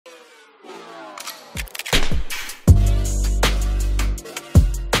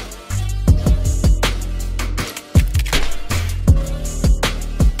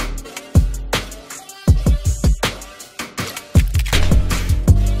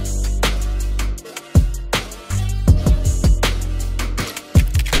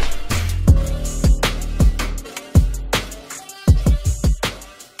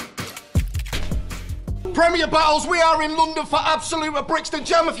your battles. We are in London for absolute at Brixton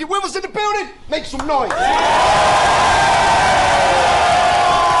Jamm. If you're with us in the building, make some noise.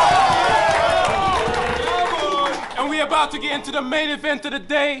 And we're about to get into the main event of the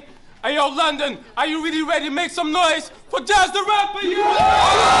day. Hey, yo, London, are you really ready to make some noise for Jaz The Rapper?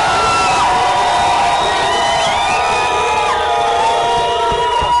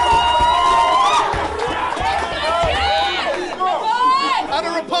 And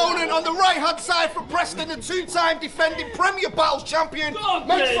our opponent on the right-hand side from Preston, the two-time defending Premier Battles champion.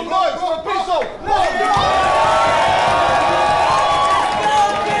 Make some noise for Bizzo.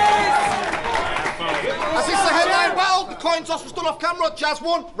 As it's the headline battle, the coin toss was done off camera. Jaz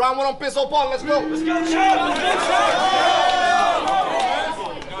won. Round one on Bizzo Bond. Let's go. Let's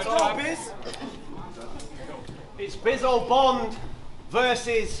go, Biz. It's Bizzo Bond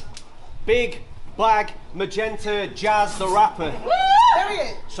versus Big Bag Magenta Jaz The Rapper.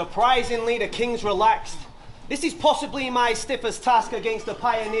 Surprisingly, the King's relaxed. This is possibly my stiffest task against the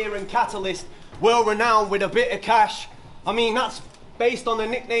pioneer and catalyst, well renowned with a bit of cash. I mean, that's based on the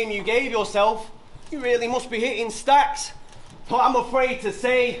nickname you gave yourself. You really must be hitting stacks. But I'm afraid to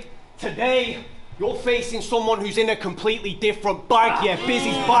say, today, you're facing someone who's in a completely different bag. Yeah,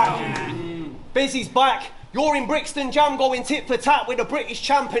 Bizzy's back. Bizzy's back. You're in Brixton Jamm going tit for tat with a British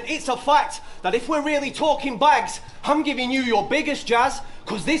champ, and it's a fact that if we're really talking bags, I'm giving you your biggest, Jaz,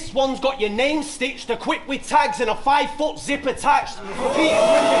 because this one's got your name stitched, equipped with tags and a 5-foot zip attached.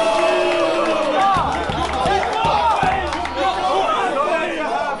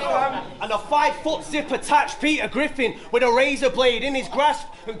 And a 5-foot zip attached Peter Griffin with a razor blade in his grasp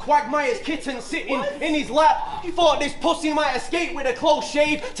and Quagmire's kitten sitting in his lap. You thought this pussy might escape with a close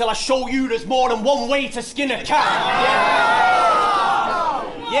shave till I show you there's more than one way to skin a cat.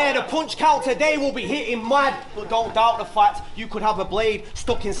 Yeah, the punch count today will be hitting mad, but don't doubt the fact you could have a blade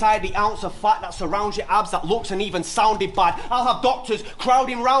stuck inside the ounce of fat that surrounds your abs that looks and even sounded bad. I'll have doctors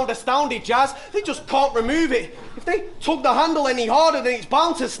crowding round astounded, Jaz. They just can't remove it. If they tug the handle any harder, then it's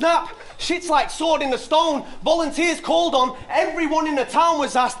bound to snap. Shit's like sword in the stone. Volunteers called on. Everyone in the town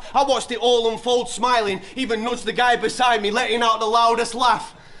was asked. I watched it all unfold smiling. Even nudged the guy beside me, letting out the loudest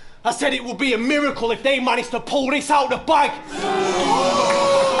laugh. I said it would be a miracle if they managed to pull this out the bag.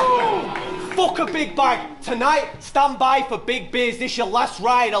 Fuck a big bag. Tonight, stand by for Big Biz. This your last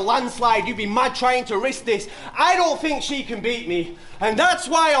ride, a landslide. You'd be mad trying to risk this. I don't think she can beat me. And that's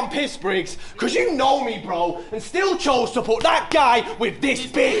why I'm pissed, Briggs. Cause you know me, bro. And still chose to put that guy with this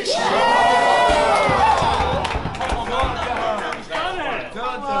bitch.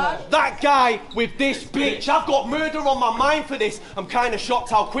 That guy with this bitch. I've got murder on my mind for this. I'm kind of shocked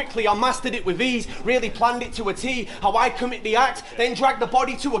how quickly I mastered it with ease. Really planned it to a T. How I commit the act, then drag the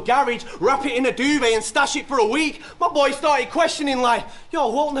body to a garage, wrap it in a duvet and stash it for a week. My boy started questioning like, yo,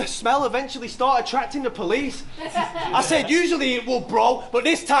 won't the smell eventually start attracting the police? I said, usually it will, bro, but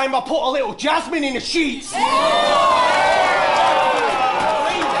this time I put a little jasmine in the sheets.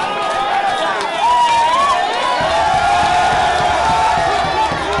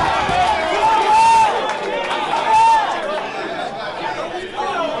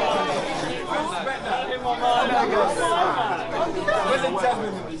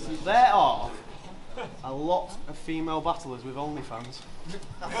 There are a lot of female battlers with OnlyFans.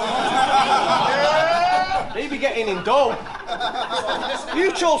 They be getting in dough.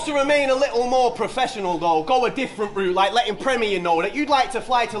 You chose to remain a little more professional though, go a different route, like letting Premier know that you'd like to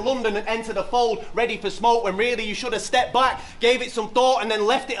fly to London and enter the fold ready for smoke when really you should have stepped back, gave it some thought and then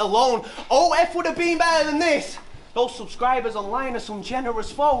left it alone. OF would have been better than this. Those subscribers online are some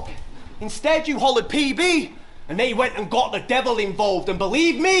generous folk. Instead you hollered PB. And they went and got the devil involved, and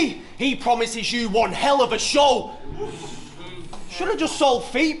believe me, he promises you one hell of a show. Should have just sold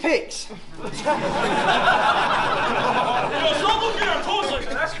feet pics.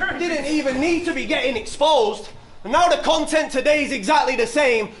 Didn't even need to be getting exposed. And now the content today is exactly the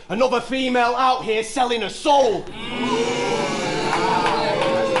same. Another female out here selling a soul.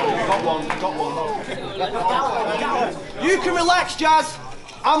 Got one. You can relax, Jaz.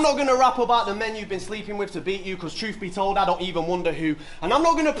 I'm not going to rap about the men you've been sleeping with to beat you, because truth be told, I don't even wonder who. And I'm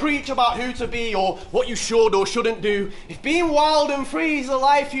not going to preach about who to be or what you should or shouldn't do. If being wild and free is the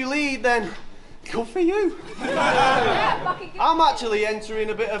life you lead, then good for you. I'm actually entering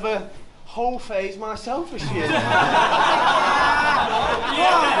a bit of a whole phase myself this year.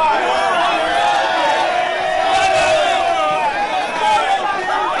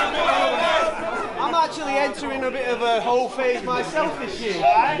 Entering a bit of a whole phase myself this year.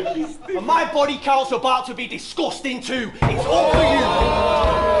 And my body count's about to be disgusting too. It's all for you.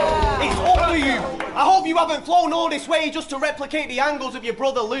 It's up to you. I hope you haven't flown all this way just to replicate the angles of your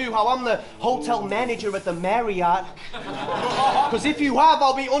brother Lou, how I'm the hotel manager at the Marriott. Because if you have,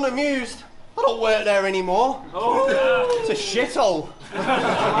 I'll be unamused. I don't work there anymore. It's a shithole.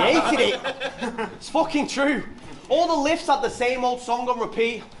 I hated it. It's fucking true. All the lifts had the same old song on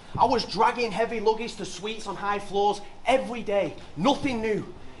repeat. I was dragging heavy luggage to suites on high floors every day. Nothing new.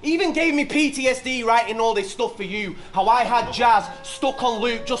 Even gave me PTSD writing all this stuff for you. How I had Jazz stuck on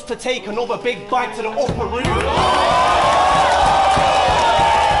loop just to take another big bite to the upper room.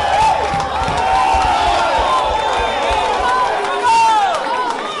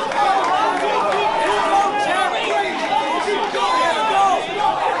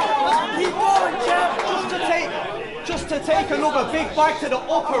 Just to take another big bite to the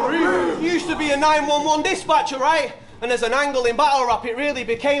upper room. You used to be a 911 dispatcher, right? And as an angle in battle rap, it really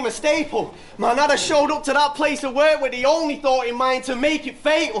became a staple. Man, I'd have showed up to that place of work with the only thought in mind to make it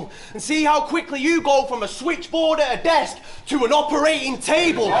fatal. And see how quickly you go from a switchboard at a desk to an operating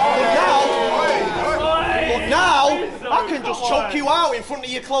table. But now, I can just choke you out in front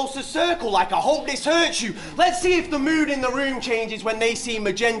of your closest circle like I hope this hurts you. Let's see if the mood in the room changes when they see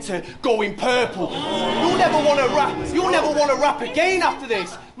magenta going purple. You'll never want to rap again after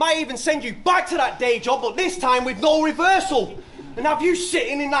this. Might even send you back to that day job, but this time with no reversal. And have you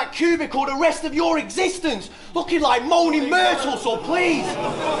sitting in that cubicle the rest of your existence, looking like moaning Myrtle, so please.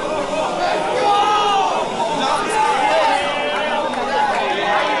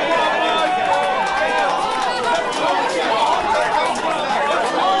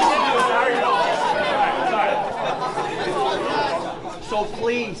 So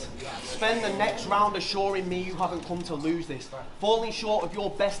please, spend the next round assuring me you haven't come to lose this. Falling short of your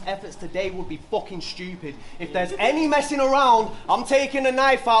best efforts today would be fucking stupid. If there's any messing around, I'm taking a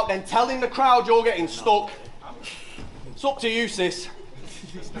knife out, then telling the crowd you're getting stuck. It's up to you, sis.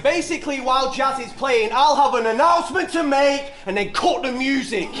 Basically, while Jazz is playing, I'll have an announcement to make and then cut the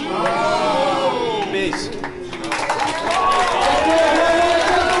music. Biz.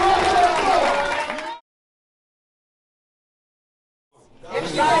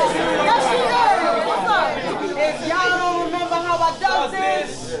 If y'all don't remember how I done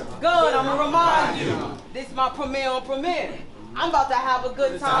this, good, I'm gonna remind you. This is my premiere on premiere. I'm about to have a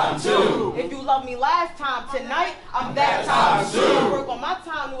good time too. If you loved me last time, tonight, I'm that time too. I work on my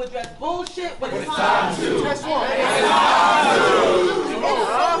time to address bullshit, but it's time too. Guess what? There's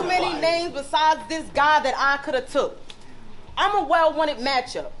so many names besides this guy that I could have took. I'm a well-wanted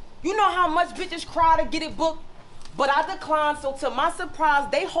matchup. You know how much bitches cry to get it booked? But I declined, so to my surprise,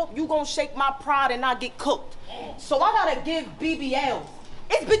 they hope you gon' shake my pride and not get cooked. So I gotta give BBLs.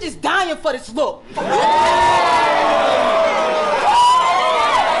 It's bitches dying for this look.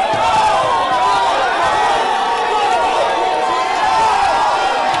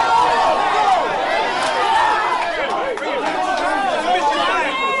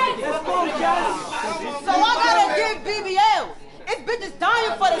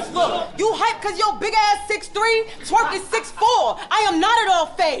 Dying for this look. You hype cause your big ass 6'3", twerk is 6'4". I am not at all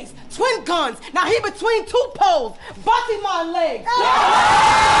phased. Twin guns, now he between two poles. Bossy my legs.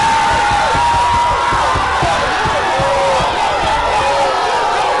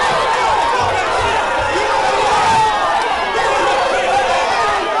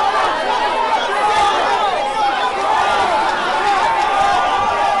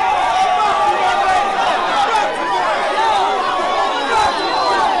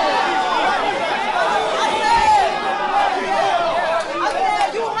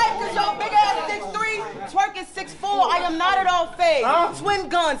 Twin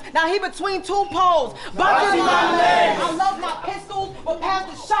guns, now he between two poles. Boxing my legs. I love my pistols, but pass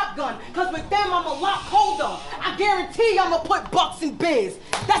the shotgun, cause with them I'm a lot colder. I guarantee I'ma put bucks in biz.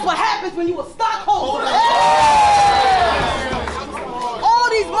 That's what happens when you a stockholder. All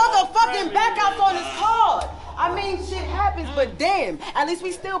these motherfucking backouts on this card. I mean, shit happens, but damn, at least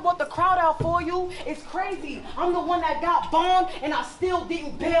we still brought the crowd out for you. It's crazy. I'm the one that got bombed, and I still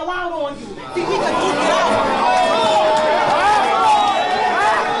didn't bail out on you. See, we can duke it out.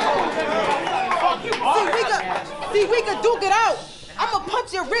 We could duke it out. I'ma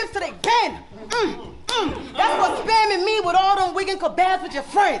punch your ribs till they bend. That's what spamming me with all them wiggin' kebabs with your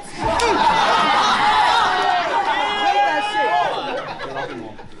friends.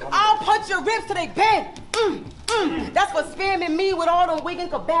 I'll punch your ribs till they bend. That's what spamming me with all them wiggin'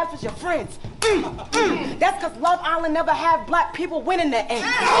 kebabs with your friends. That's cause Love Island never have black people win in the end.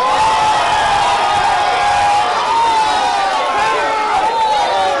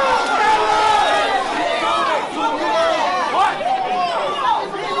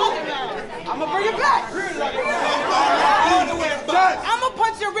 I'ma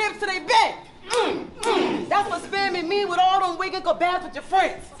punch your ribs till they with your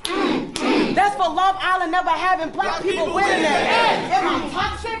friends. That's for Love Island never having black people winning that. If I'm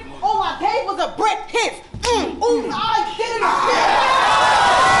toxic, all I gave was a brick hit. Ooh, I did it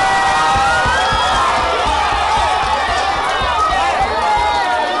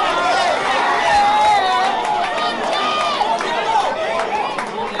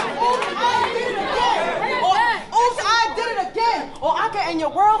or I can end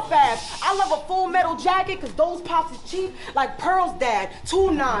your world fast. I love a full metal jacket because those pops is cheap, like Pearl's dad, 2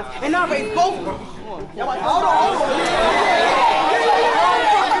 9s, and I raised both of them. Hold on.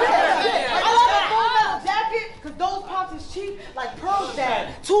 I love a full metal jacket because those pops is cheap, like Pearl's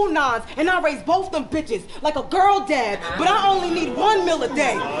dad, 2 9s, and I raised both them bitches like a girl dad, but I only need 1 meal a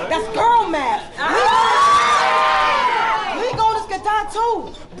day. That's girl math. We gonna get die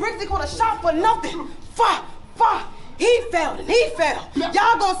too. Brixton got a shot for nothing. Fuck. He fell and he fell.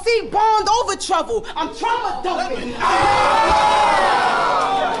 Y'all gonna see Bond over trouble. I'm trauma dumping. I'm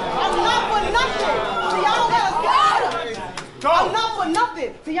not for nothing. So y'all gotta stab him. I'm not for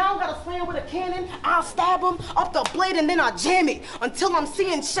nothing. So y'all gotta slam with a cannon. I'll stab him up the blade and then I jam it until I'm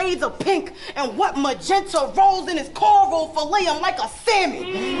seeing shades of pink and what magenta rolls in his coral fillet. I'm like a salmon.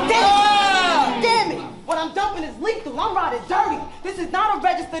 Damn it. What I'm dumping is lethal. I'm riding dirty. This is not a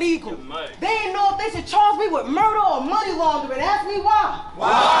registered eagle. They ain't know if they should charge me with murder or money laundering. Ask me why.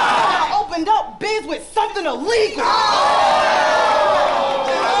 I opened up biz with something illegal.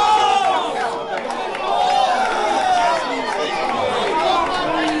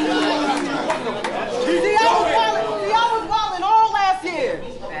 See, I was wildin' all last year.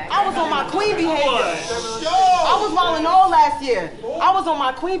 I was on my queen behavior. I was wildin' all last year. I was on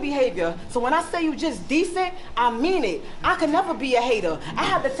my queen behavior. So when I say you just decent, I mean it. I could never be a hater. I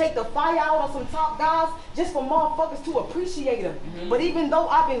had to take the fire out on some top guys just for motherfuckers to appreciate them. But even though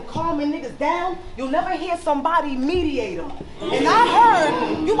I've been calming niggas down, you'll never hear somebody mediate them. And I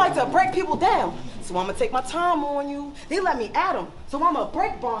heard you like to break people down. So I'm gonna take my time on you. They let me at them, so I'm gonna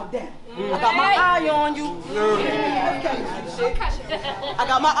break Bond down. I got my eye on you. I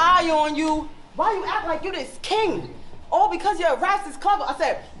got my eye on you. Why you act like you this king? All because your raps is clever. I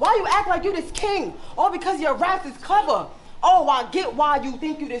said, why you act like you this king? All because your raps is clever. Oh, I get why you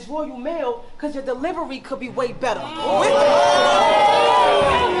think you this royal male, because your delivery could be way better.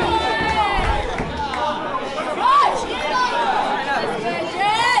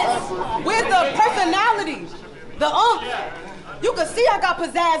 Where's the personality? The You can see I got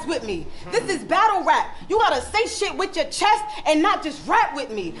pizzazz with me. This is battle rap. You gotta say shit with your chest and not just rap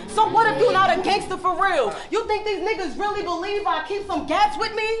with me. So what if you not a gangster for real? You think these niggas really believe I keep some gats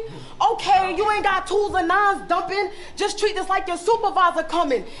with me? Okay, you ain't got tools and nines dumping. Just treat this like your supervisor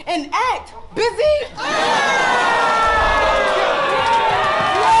coming and act busy.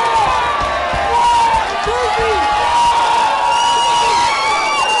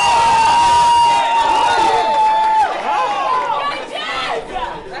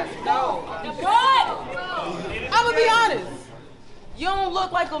 You don't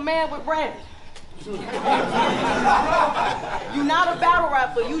look like a man with brand. You not a battle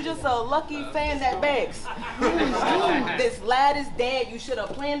rapper, you just a lucky fan that begs. This lad is dead, you should have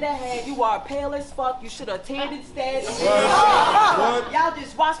planned ahead. You are pale as fuck, you should have tanned instead. Y'all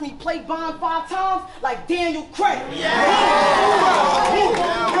just watched me play Bond 5 times like Daniel Craig.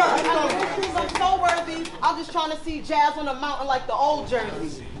 I'm so worthy, I'm just trying to see Jazz on the mountain like the old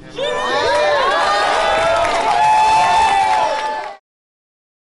Jersey.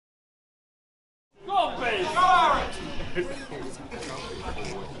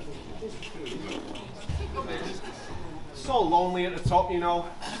 So lonely at the top, you know.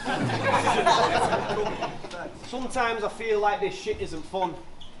 Sometimes I feel like this shit isn't fun.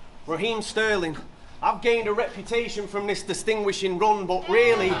 Raheem Sterling, I've gained a reputation from this distinguishing run, but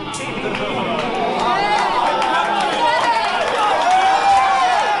really...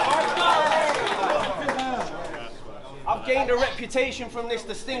 I've gained a reputation from this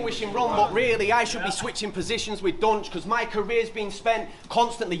distinguishing run, but really I should be switching positions with Dunch, because my career's been spent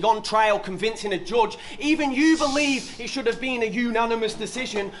constantly on trial convincing a judge. Even you believe it should have been a unanimous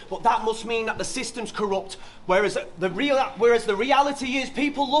decision, but that must mean that the system's corrupt. Whereas the reality is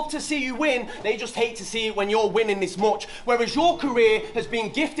people love to see you win, they just hate to see it when you're winning this much. Whereas your career has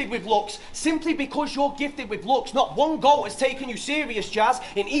been gifted with looks, simply because you're gifted with looks. Not one goal has taken you serious, Jazz.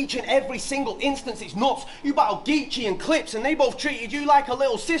 In each and every single instance, it's nuts. You battled Geechee and Clips, and they both treated you like a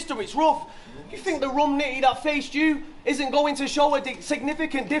little sister. It's rough. You think the rum nitty that faced you isn't going to show a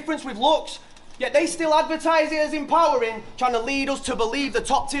significant difference with looks? Yet they still advertise it as empowering, trying to lead us to believe the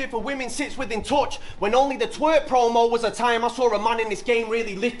top tier for women sits within touch, when only the twerk promo was a time I saw a man in this game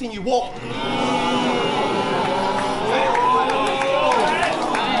really lifting you up.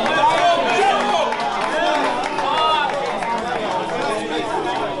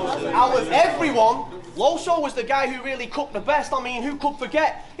 Out of everyone, Loso was the guy who really cooked the best. I mean, who could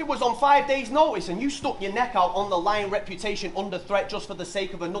forget? It was on 5 days' notice and you stuck your neck out on the line, reputation under threat just for the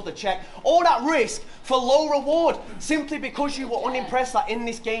sake of another check. All that risk for low reward, simply because you were unimpressed that in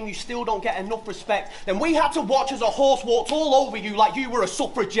this game you still don't get enough respect. Then we had to watch as a horse walked all over you like you were a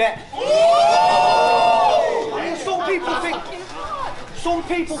suffragette. I mean, some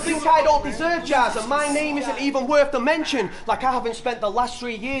people think I don't deserve Jazz, and my name isn't even worth the mention. Like I haven't spent the last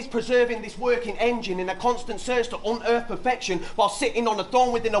 3 years preserving this working engine in a constant search to unearth perfection while sitting on a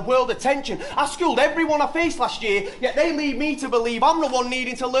throne within a world of tension. I schooled everyone I faced last year, yet they lead me to believe I'm the one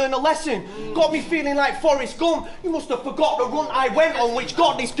needing to learn a lesson. Got me feeling like Forrest Gump. You must have forgot the run I went on which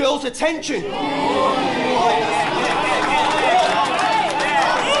got this girl's attention.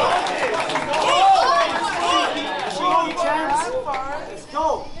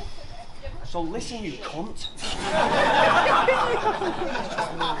 No. So listen, you cunt.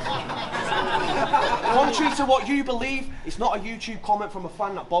 Contrary to what you believe, it's not a YouTube comment from a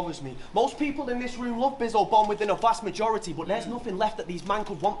fan that bothers me. Most people in this room love Bizzo Bond within a vast majority, but there's nothing left that these man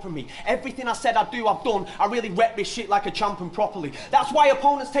could want from me. Everything I said I'd do, I've done. I really rep this shit like a champion properly. That's why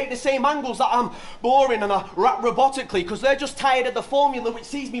opponents take the same angles, that I'm boring and I rap robotically, because they're just tired of the formula which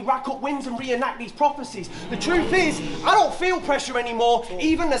sees me rack up wins and reenact these prophecies. The truth is, I don't feel pressure anymore.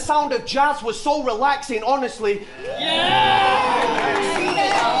 Even the sound of jazz was so relaxing, honestly.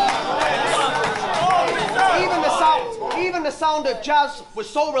 Even the sound of jazz was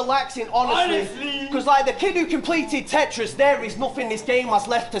so relaxing, honestly. Because like the kid who completed Tetris, there is nothing this game has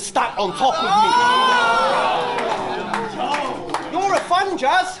left to stack on top of me. You're a fan,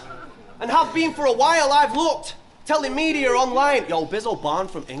 Jazz, and have been for a while. I've looked. Telling media online, yo, Bizzo Bond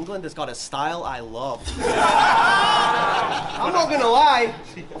from England has got a style I love. I'm not gonna lie,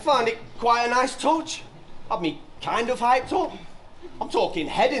 I found it quite a nice touch. Had me kind of hyped up. I'm talking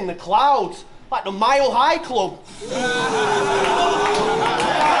head in the clouds, like the Mile High Club.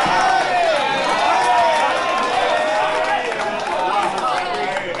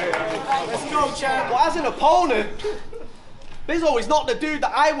 Let's go, champ. Well, as an opponent, Bizzo is not the dude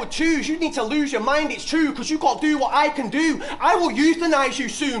that I would choose. You need to lose your mind, it's true, because you can't do what I can do. I will euthanize you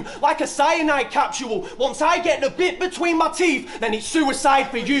soon, like a cyanide capsule. Once I get the bit between my teeth, then it's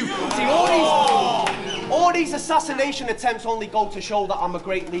suicide for you. See, all these assassination attempts only go to show that I'm a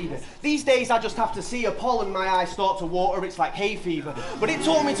great leader. These days I just have to see a pole and my eyes start to water, it's like hay fever. But it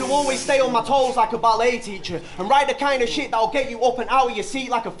taught me to always stay on my toes like a ballet teacher, and write the kind of shit that'll get you up and out of your seat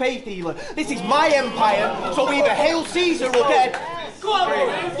like a faith healer. This is my empire, so either hail Caesar or get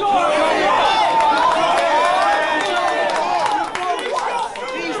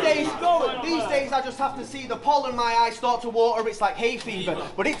These days I just have to see the pollen in my eyes start to water, it's like hay fever.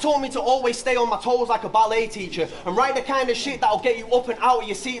 But it taught me to always stay on my toes like a ballet teacher, and write the kind of shit that'll get you up and out of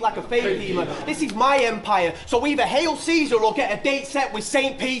your seat like a faith healer. This is my empire, so either hail Caesar or get a date set with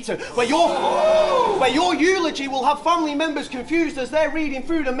St. Peter, where your eulogy will have family members confused as they're reading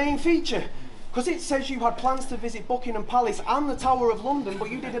through the main feature. Because it says you had plans to visit Buckingham Palace and the Tower of London,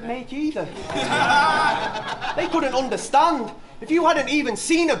 but you didn't make either. They couldn't understand. If you hadn't even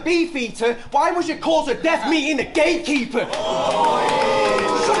seen a beefeater, why was your cause of death meeting a gatekeeper?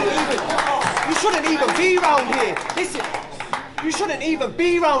 You shouldn't even be round here. You shouldn't even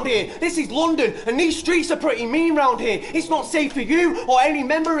be round here. This is London, and these streets are pretty mean round here. It's not safe for you or any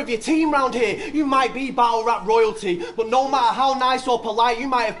member of your team round here. You might be battle rap royalty, but no matter how nice or polite you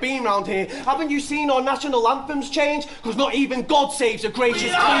might have been round here, haven't you seen our national anthems change? Because not even God saves a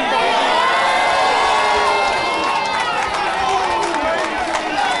gracious queen.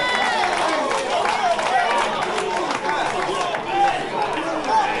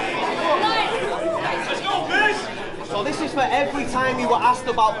 This is for every time you were asked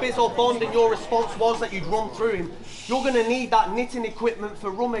about Bizzo Bond and your response was that you'd run through him. You're going to need that knitting equipment for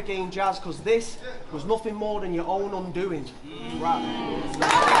rum again, Jazz, because this was nothing more than your own undoing. Right.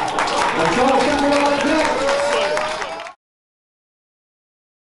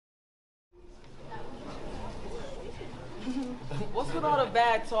 What's with all the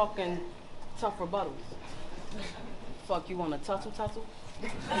bad talk and tough rebuttals? Fuck, you want a tussle?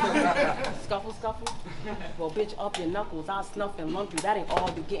 Scuffle? Well, bitch, up your knuckles. I'll snuff and lump you. That ain't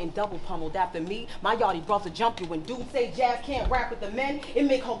all you getting double pummeled after me. My yachty brother jump you. When dudes say Jazz can't rap with the men, it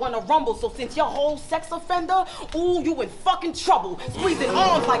make her wanna rumble. So since your whole sex offender, ooh, you in fucking trouble. Squeezing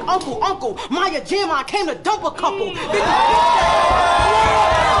arms like Uncle. Maya Jam, I came to dump a couple.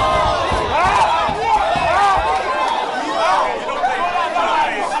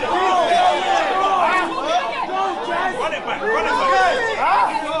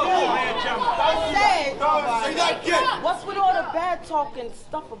 What's with all the bad talking fucking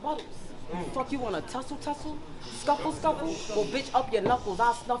stuff for butters. Fuck, you wanna tussle? Scuffle? Well, bitch, up your knuckles.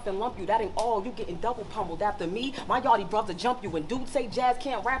 I'll snuff and lump you. That ain't all. You getting double pummeled after me. My yardie brother jump you. When dudes say Jazz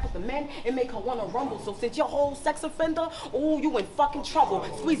can't rap with the men, it make her wanna rumble. So since your whole sex offender, ooh, you in fucking trouble.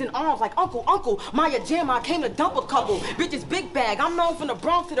 Squeezing arms like Uncle. Maya Jam, I came to dump a couple. Bitches big bag. I'm known from the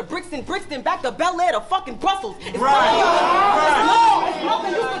Bronx to the Brixton, back to Bel Air to fucking Brussels. It's nothing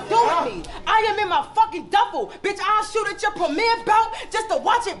you can do with me. I am in my fucking duffel. Bitch, I'll shoot at your premiere bout just to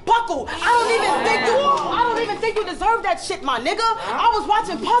watch it buckle. I don't even think you deserve that shit, my nigga. I was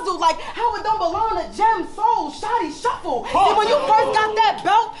watching Puzzle like how it don't belong to Gem, Soul, Shotty, Shuffle. And when you first got that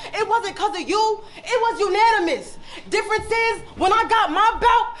belt, it wasn't cause of you, it was unanimous. Difference is, when I got my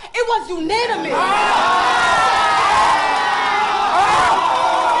belt, it was unanimous.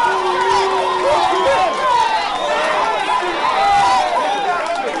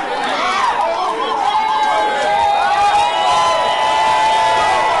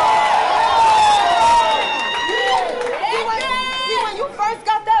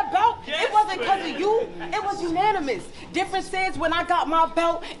 Unanimous. Difference is, when I got my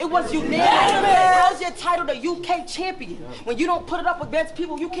belt, it was unanimous. How's your title the UK champion? When you don't put it up against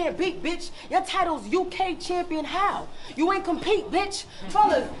people you can't beat, bitch. Your title's UK champion how? You ain't compete, bitch.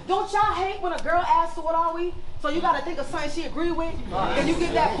 Fellas, don't y'all hate when a girl asks, so what are we? So you gotta think of something she agree with, and you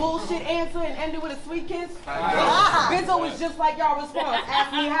give that bullshit answer and end it with a sweet kiss? Bizzo is just like y'all response,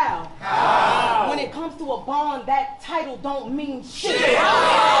 ask me how. When it comes to a bond, that title don't mean shit.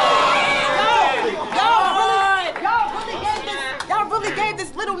 Y'all really gave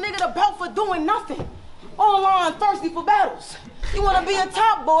this little nigga the belt for doing nothing. Online thirsty for battles. You wanna be a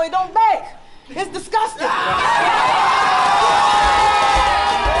top boy, don't beg. It's disgusting.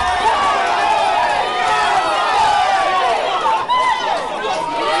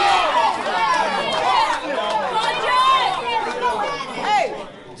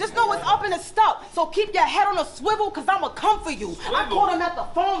 Stuck, so keep your head on a swivel, cause I'ma come for you. I caught him at the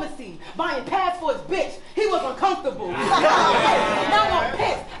pharmacy, buying pads for his bitch. He was uncomfortable. Now I'm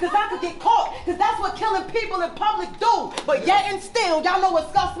pissed, cause I could get caught, cause that's what killing people in public do. But yet and still, y'all know what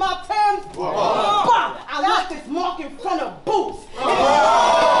scuffs my terms? I left this mark in front of Boots.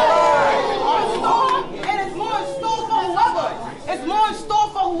 And it's more in store for whoever. It's more in store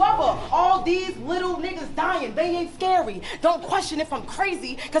for whoever. All these little niggas dying, they ain't scary. Don't question if I'm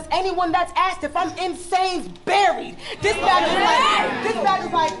crazy, cause anyone that's asked if I'm insane's buried. This bag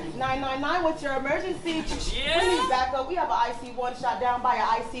is like 999, what's your emergency? We need backup. We have an IC1 shot down by an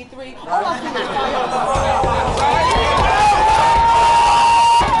IC3. All I see is fire.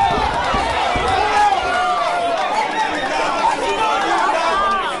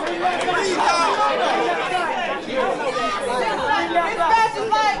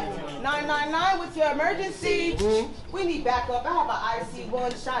 Emergency. We need backup. I have an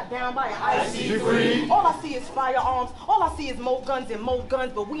IC1 shot down by an IC3. All I see is firearms. All I see is more guns and more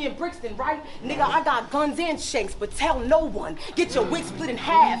guns. But we in Brixton, right? Nigga, I got guns and shanks, but tell no one. Get your wig split in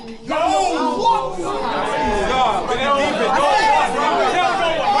half.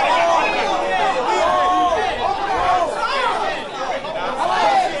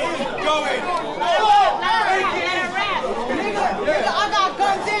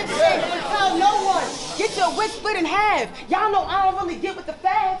 Your wig split in half. Y'all know I don't really get with the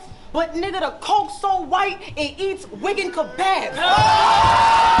fads, but nigga, the coke so white it eats Wigan kebabs.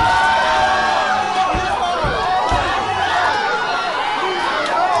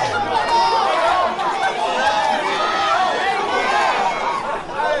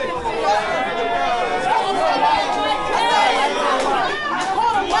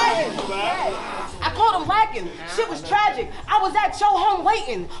 Shit was tragic. I was at your home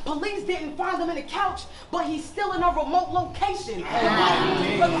waiting. Police didn't find him in the couch, but he's still in a remote location. Cause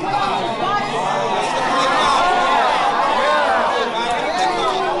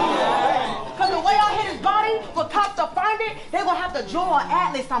the way I hit his body, for cops to find it, they're gonna have to draw an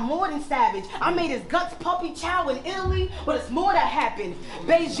atlas. I'm more than savage. I made his guts puppy chow in Italy, but it's more that happened.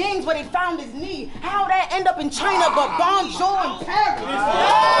 Beijing's where they found his knee. How that end up in China, but bonjour in Paris.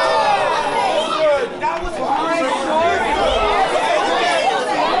 That was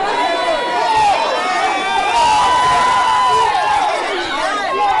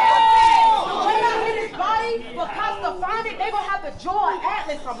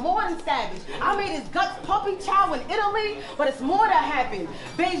I'm more than savage. I made his guts puppy chow in Italy, but it's more that happened.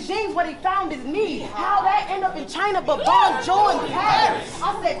 Beijing's where they found his knee. How that end up in China, but bonjour in Paris.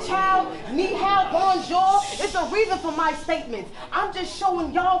 I said chow, ni hao, bonjour. It's a reason for my statements. I'm just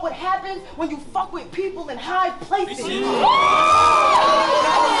showing y'all what happens when you fuck with people in high places.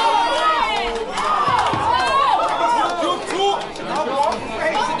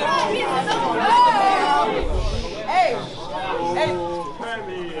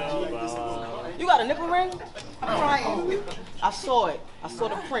 ring? I'm crying. I saw it. I saw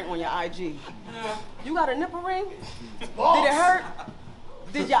the print on your IG. You got a nipple ring? Did it hurt?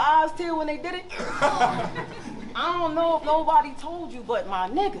 Did your eyes tear when they did it? I don't know if nobody told you, but my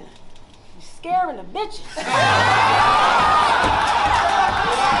nigga, you scaring the bitches.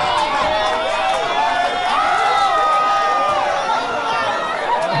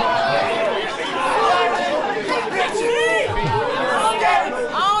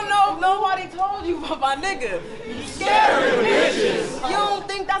 My nigga, you scaring bitches. You don't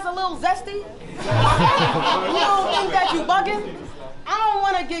think that's a little zesty? You don't think that you bugging? I don't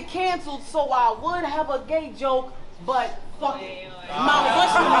want to get canceled, so I would have a gay joke, but fuck it. Mount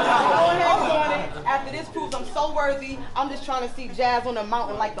Rushmore, go ahead on it. After this proves I'm so worthy, I'm just trying to see Jazz on the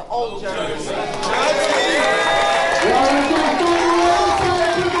mountain like the old Jersey.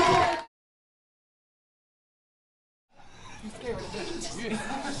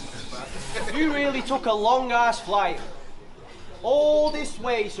 You really took a long-ass flight all this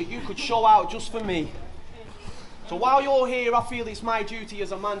way so you could show out just for me. So while you're here, I feel it's my duty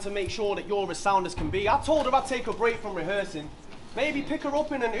as a man to make sure that you're as sound as can be. I told her I'd take a break from rehearsing. Maybe pick her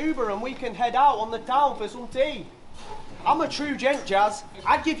up in an Uber and we can head out on the town for some tea. I'm a true gent, Jazz.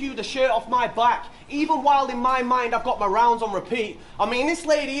 I'd give you the shirt off my back, even while in my mind I've got my rounds on repeat. I mean, this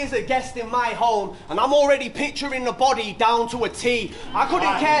lady is a guest in my home, and I'm already picturing the body down to a T. I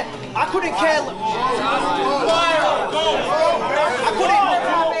couldn't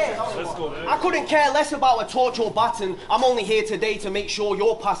care less about a torch or baton. I'm only here today to make sure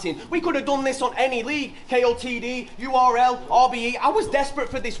you're passing. We could have done this on any league, KOTD, URL, RBE. I was desperate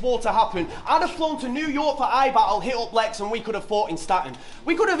for this war to happen. I'd have flown to New York for iBattle, hit up Lex, and we could have fought in Staten.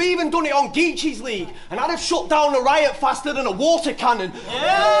 We could have even done it on Geechee's league, and I'd have shut down a riot faster than a water cannon.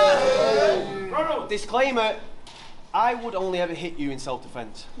 Yeah. Disclaimer, I would only ever hit you in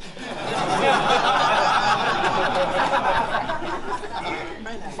self-defense.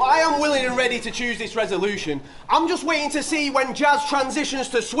 But I am willing and ready to choose this resolution. I'm just waiting to see when jazz transitions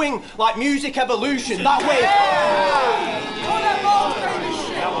to swing like music evolution. That way.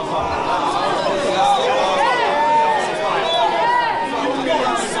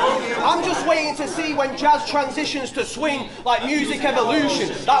 I'm just waiting to see when jazz transitions to swing like music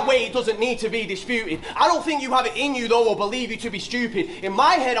evolution. That way it doesn't need to be disputed. I don't think you have it in you though, or believe you to be stupid. In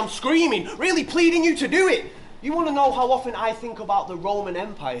my head I'm screaming, really pleading you to do it. You want to know how often I think about the Roman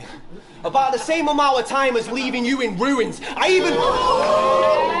Empire? About the same amount of time as leaving you in ruins. I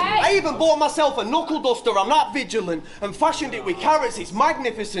even bought myself a knuckle duster, I'm not vigilant, and fashioned it with carrots. It's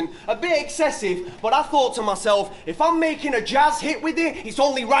magnificent, a bit excessive, but I thought to myself, if I'm making a jazz hit with it, it's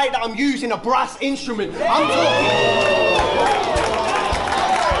only right that I'm using a brass instrument. I'm talking...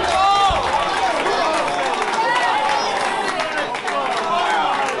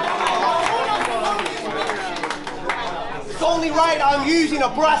 Only right I'm using a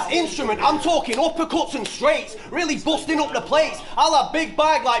brass instrument. I'm talking uppercuts and straights, really busting up the place. I'll have big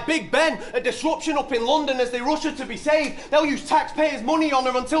bag like Big Ben, a disruption up in London as they rush her to be saved. They'll use taxpayers' money on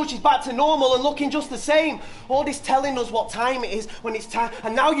her until she's back to normal and looking just the same. All this telling us what time it is when it's time,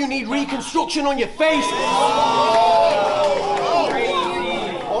 and now you need reconstruction on your face.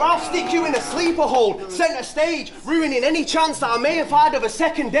 Or I'll stick you in a sleeper hold, centre stage, ruining any chance that I may have had of a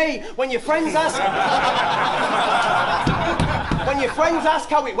second day when your friends ask... When your friends ask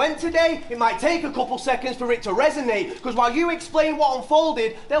how it went today, it might take a couple seconds for it to resonate, because while you explain what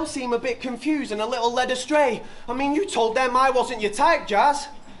unfolded, they'll seem a bit confused and a little led astray. I mean, you told them I wasn't your type, Jazz,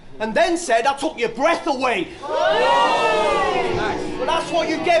 and then said I took your breath away. But that's what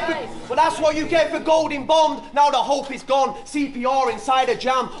you get for Golden Bond. Now the hope is gone. CPR inside a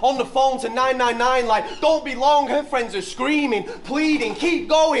jam, on the phone to 999 like, don't be long. Her friends are screaming, pleading, keep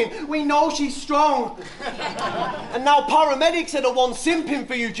going. We know she's strong. And now paramedics are the ones simping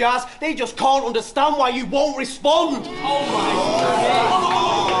for you, Jazz. They just can't understand why you won't respond. Oh my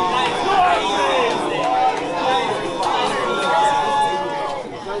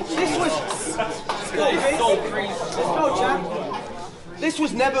This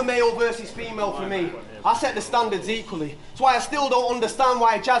was never male versus female for me. I set the standards equally. That's why I still don't understand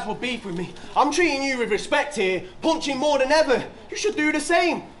why Jazz would beef with me. I'm treating you with respect here, punching more than ever. You should do the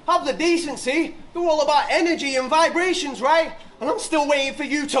same. Have the decency. You're all about energy and vibrations, right? And I'm still waiting for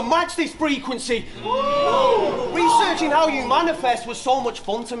you to match this frequency. Researching how you manifest was so much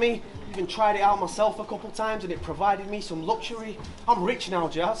fun to me. Even tried it out myself a couple times and it provided me some luxury. I'm rich now,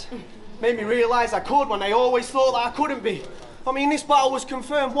 Jazz. Made me realise I could when I always thought that I couldn't be. I mean, this battle was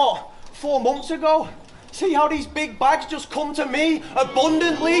confirmed, what, 4 months ago? See how these big bags just come to me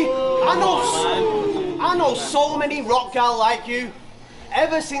abundantly? I know so many rock gal like you.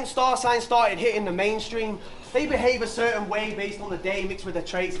 Ever since star signs started hitting the mainstream, they behave a certain way based on the day mixed with their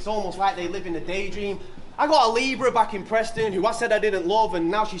traits. It's almost like they live in a daydream. I got a Libra back in Preston who I said I didn't love, and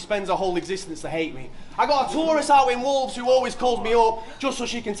now she spends her whole existence to hate me. I got a Taurus out in Wolves who always calls me up just so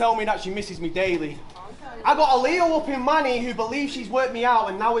she can tell me that she misses me daily. I got a Leo up in Manny who believes she's worked me out,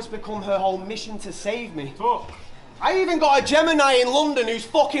 and now it's become her whole mission to save me. I even got a Gemini in London who's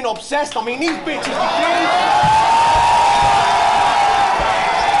fucking obsessed. I mean, these bitches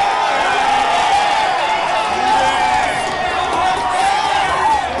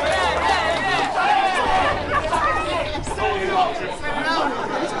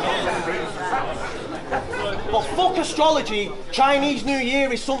But fuck astrology. Chinese New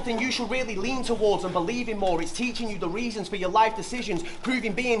Year is something you should really lean towards and believe in more. It's teaching you the reasons for your life decisions,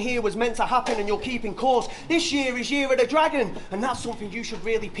 proving being here was meant to happen and you're keeping course. This year is Year of the Dragon, and that's something you should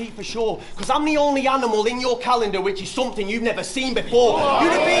really peep for sure. Because I'm the only animal in your calendar which is something you've never seen before.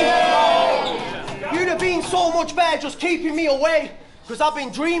 You'd have been so much better just keeping me away. Because I've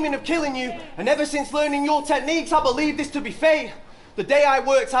been dreaming of killing you, and ever since learning your techniques, I believe this to be fate. The day I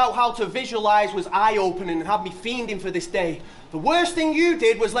worked out how to visualize was eye-opening and had me fiending for this day. The worst thing you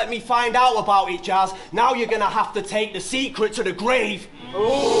did was let me find out about it, Jazz. Now you're gonna have to take the secret to the grave.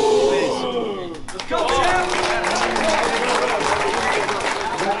 Ooh.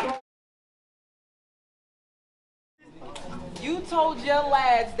 You told your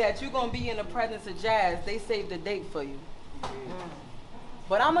lads that you're gonna be in the presence of Jazz. They saved the date for you.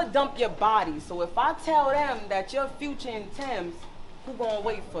 But I'ma dump your body, so if I tell them that your future in Thames, who gonna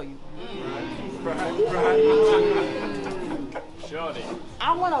wait for you? Shorty.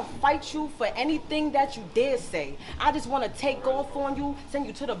 I wanna fight you for anything that you dare say. I just wanna take off on you, send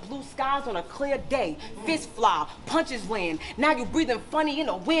you to the blue skies on a clear day. Fist fly, punches land. Now you breathing funny in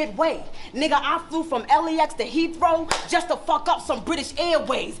a weird way. Nigga, I flew from LAX to Heathrow just to fuck up some British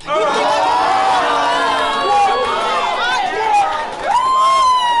Airways.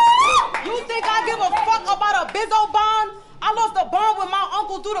 You think I give a fuck about a Bizzo Bond? I lost a bond with my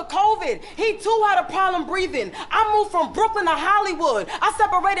uncle due to COVID. He too had a problem breathing. I moved from Brooklyn to Hollywood. I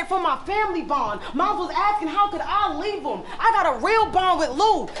separated from my family bond. Moms was asking how could I leave him. I got a real bond with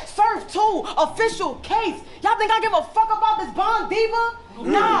Lou. Surf too, official case. Y'all think I give a fuck about this bond diva?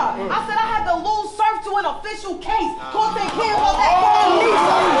 Nah, I said I had to lose Surf to an official case. Cause they can't hold that bond diva.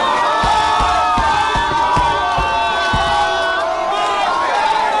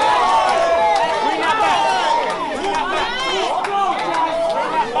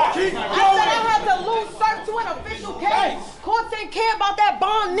 Courts ain't care about that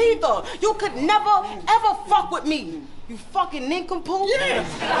bond neither. You could never, ever fuck with me. You fucking nincompoop. Yeah.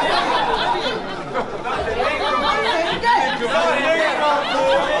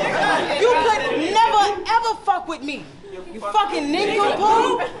 You could never, ever fuck with me. You fucking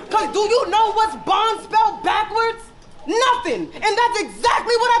nincompoop. Cause do you know what's bond spelled backwards? Nothing. And that's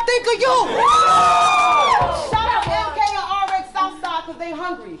exactly what I think of you. Shout out MK and RX Southside cause they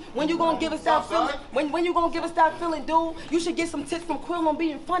hungry. When you gonna give us that feeling? When you gonna give us that feeling, dude? You should get some tips from Quill on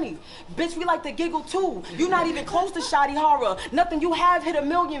being funny. Bitch, we like to giggle too. You not even close to Shotty Horroh. Nothing you have hit 1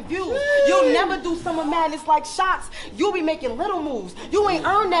 million views. You'll never do Summer Madness like Shots. You be making little moves. You ain't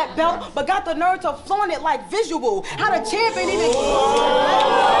earned that belt, but got the nerve to flaunt it like Visual. How the champion even...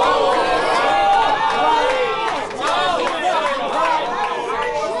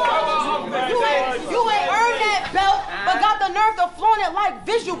 You ain't earned that belt, but got the nerve to flaunt it like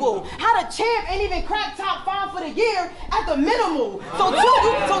Visual. How the champ ain't even cracked top 5 for the year at the minimal. So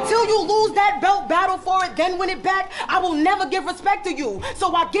till you lose that belt, battle for it, then win it back, I will never give respect to you.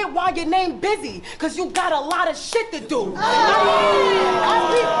 So I get why your name Busy, cause you got a lot of shit to do. I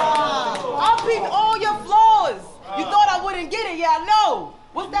peeped all your flaws. You thought I wouldn't get it, yeah, I know.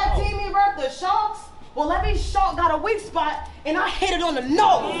 What's that team he wrote, the Sharks? Well, every shark got a weak spot, and I hit it on the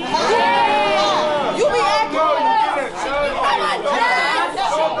nose. You be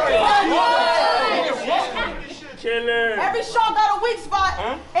Every shark got a weak spot,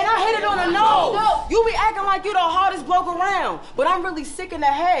 and I hit it on the nose. You be acting like you the hardest bloke around, but I'm really sick in the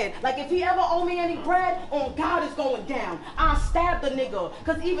head. Like if he ever owe me any bread, on God it's going down. I stabbed the nigga,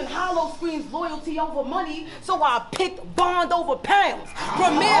 cause even Hollow screams loyalty over money, so I picked bond over pounds.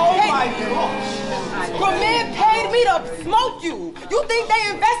 Premier paid me to smoke you. You think they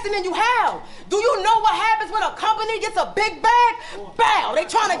investing in you? How? Do you know what happens when a company gets a big bag? Bow, they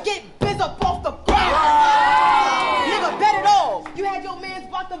trying to get Bizzo off the ground. Nigga, bet it all. You had your mans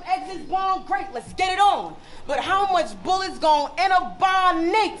bought them exits bond, great, let's get it on. But how much bullets gon' enter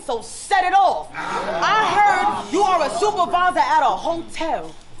bond Nate, so set it off. I heard you are a supervisor at a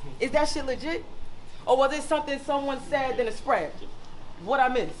hotel. Is that shit legit? Or was it something someone said then it spread? What I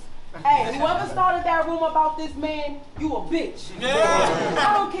miss? Hey, whoever started that rumor about this man, you a bitch. Yeah.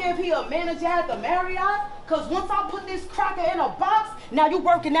 I don't care if he a manager at the Marriott, cause once I put this cracker in a box, now you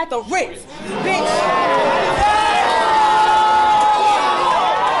working at the Ritz, bitch.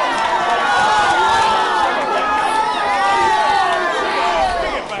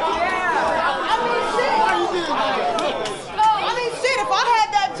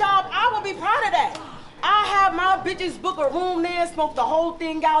 Bitches book a room there, smoke the whole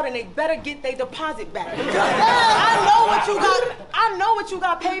thing out, and they better get their deposit back. I know what you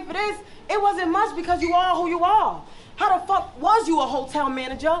got paid for this. It wasn't much because you are who you are. How the fuck was you a hotel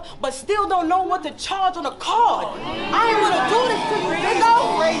manager, but still don't know what to charge on a card? I ain't wanna do this to you,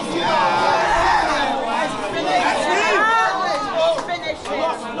 Bizzo.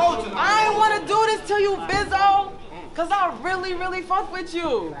 I ain't wanna do this to you, Bizzo. Cause I really, really fuck with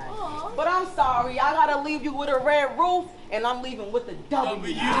you. But I'm sorry, I gotta leave you with a red roof, and I'm leaving with the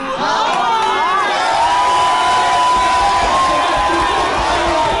W.